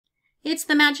It's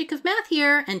the magic of math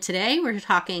here, and today we're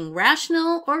talking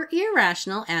rational or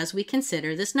irrational as we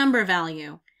consider this number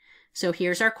value. So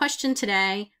here's our question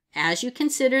today. As you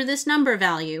consider this number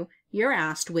value, you're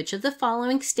asked which of the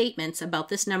following statements about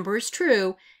this number is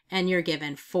true, and you're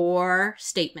given 4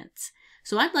 statements.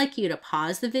 So I'd like you to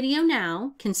pause the video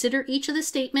now, consider each of the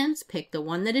statements, pick the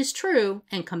one that is true,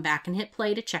 and come back and hit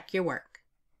play to check your work.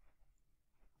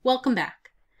 Welcome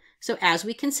back. So as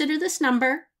we consider this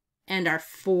number, and our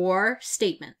 4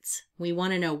 statements, we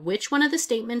want to know which one of the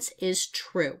statements is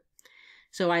true.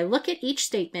 So I look at each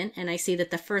statement and I see that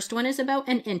the first one is about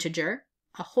an integer,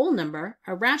 a whole number,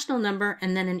 a rational number,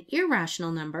 and then an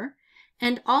irrational number.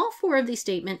 And all 4 of these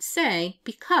statements say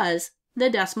because the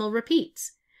decimal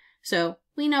repeats. So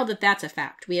we know that that's a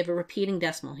fact. We have a repeating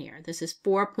decimal here. This is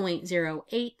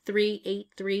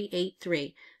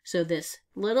 4.0838383. So this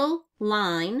little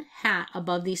line hat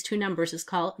above these 2 numbers is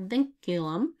called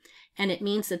vinculum, and it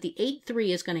means that the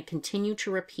 83 is going to continue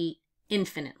to repeat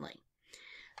infinitely.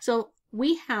 So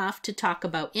we have to talk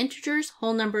about integers,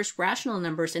 whole numbers, rational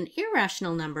numbers, and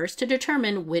irrational numbers to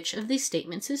determine which of these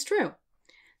statements is true.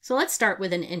 So let's start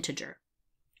with an integer.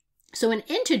 So an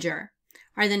integer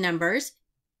are the numbers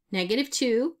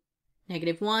 -2,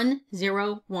 -1,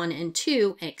 0, 1, and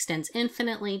 2. It extends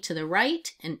infinitely to the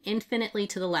right and infinitely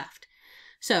to the left.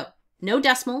 So no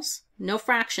decimals, no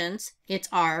fractions. It's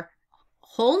our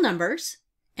whole numbers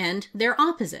and their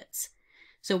opposites.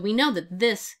 So we know that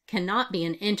this cannot be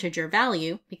an integer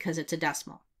value because it's a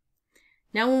decimal.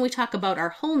 Now when we talk about our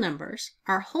whole numbers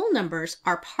are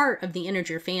part of the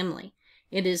integer family.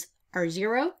 It is our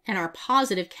 0 and our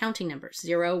positive counting numbers,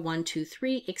 0, 1, 2,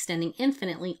 3, extending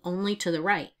infinitely only to the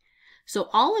right. So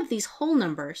all of these whole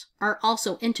numbers are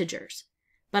also integers,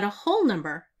 but a whole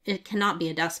number, it cannot be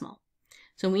a decimal.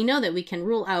 So we know that we can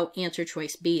rule out answer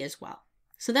choice B as well.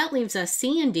 So that leaves us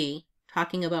C and D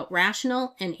talking about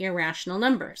rational and irrational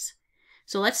numbers.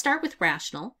 So let's start with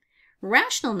rational.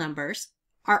 Rational numbers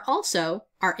are also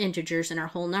our integers and our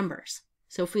whole numbers.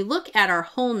 So if we look at our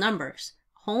whole numbers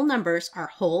are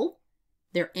whole,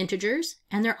 they're integers,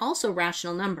 and they're also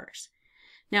rational numbers.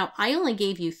 Now, I only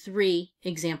gave you 3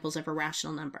 examples of a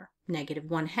rational number.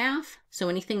 -1/2, so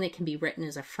anything that can be written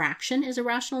as a fraction is a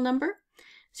rational number.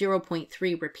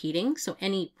 0.3 repeating, so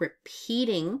any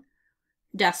repeating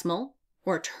decimal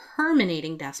or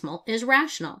terminating decimal is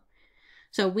rational.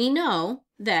 So we know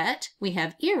that we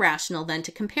have irrational then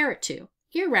to compare it to.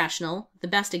 Irrational, the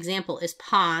best example is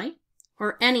pi,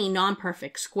 or any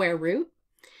non-perfect square root.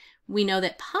 We know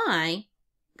that pi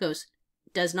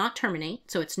does not terminate,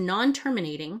 so it's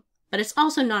non-terminating, but it's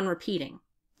also non-repeating.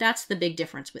 That's the big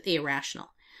difference with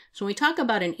irrational. So when we talk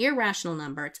about an irrational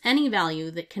number, it's any value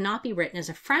that cannot be written as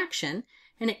a fraction,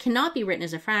 and it cannot be written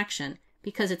as a fraction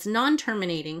because it's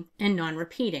non-terminating and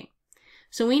non-repeating.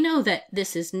 So we know that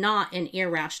this is not an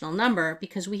irrational number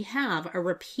because we have a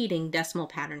repeating decimal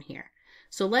pattern here.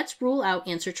 So let's rule out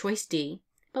answer choice D,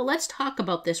 but let's talk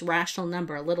about this rational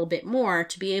number a little bit more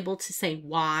to be able to say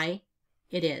why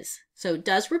it is. So it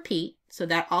does repeat, so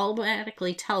that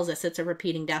automatically tells us it's a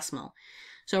repeating decimal.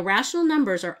 So rational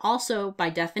numbers are also,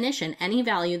 by definition, any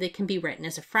value that can be written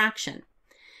as a fraction.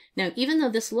 Now, even though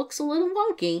this looks a little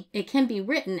wonky, it can be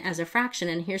written as a fraction,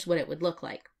 and here's what it would look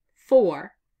like.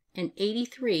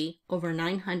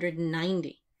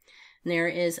 4/83/990. There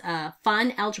is a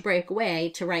fun algebraic way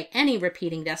to write any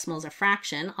repeating decimal as a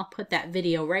fraction. I'll put that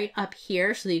video right up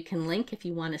here so that you can link if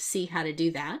you want to see how to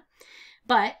do that.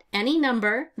 But any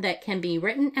number that can be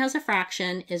written as a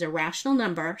fraction is a rational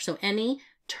number, so any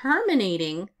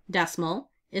terminating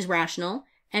decimal is rational,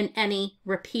 and any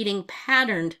repeating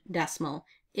patterned decimal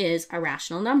is a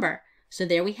rational number. So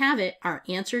there we have it, our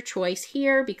answer choice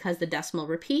here, because the decimal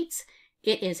repeats,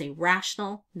 it is a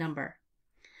rational number.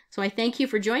 So I thank you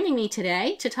for joining me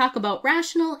today to talk about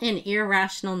rational and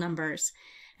irrational numbers.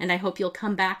 And I hope you'll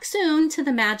come back soon to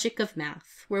the magic of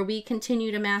math, where we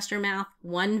continue to master math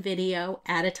one video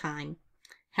at a time.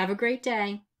 Have a great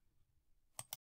day.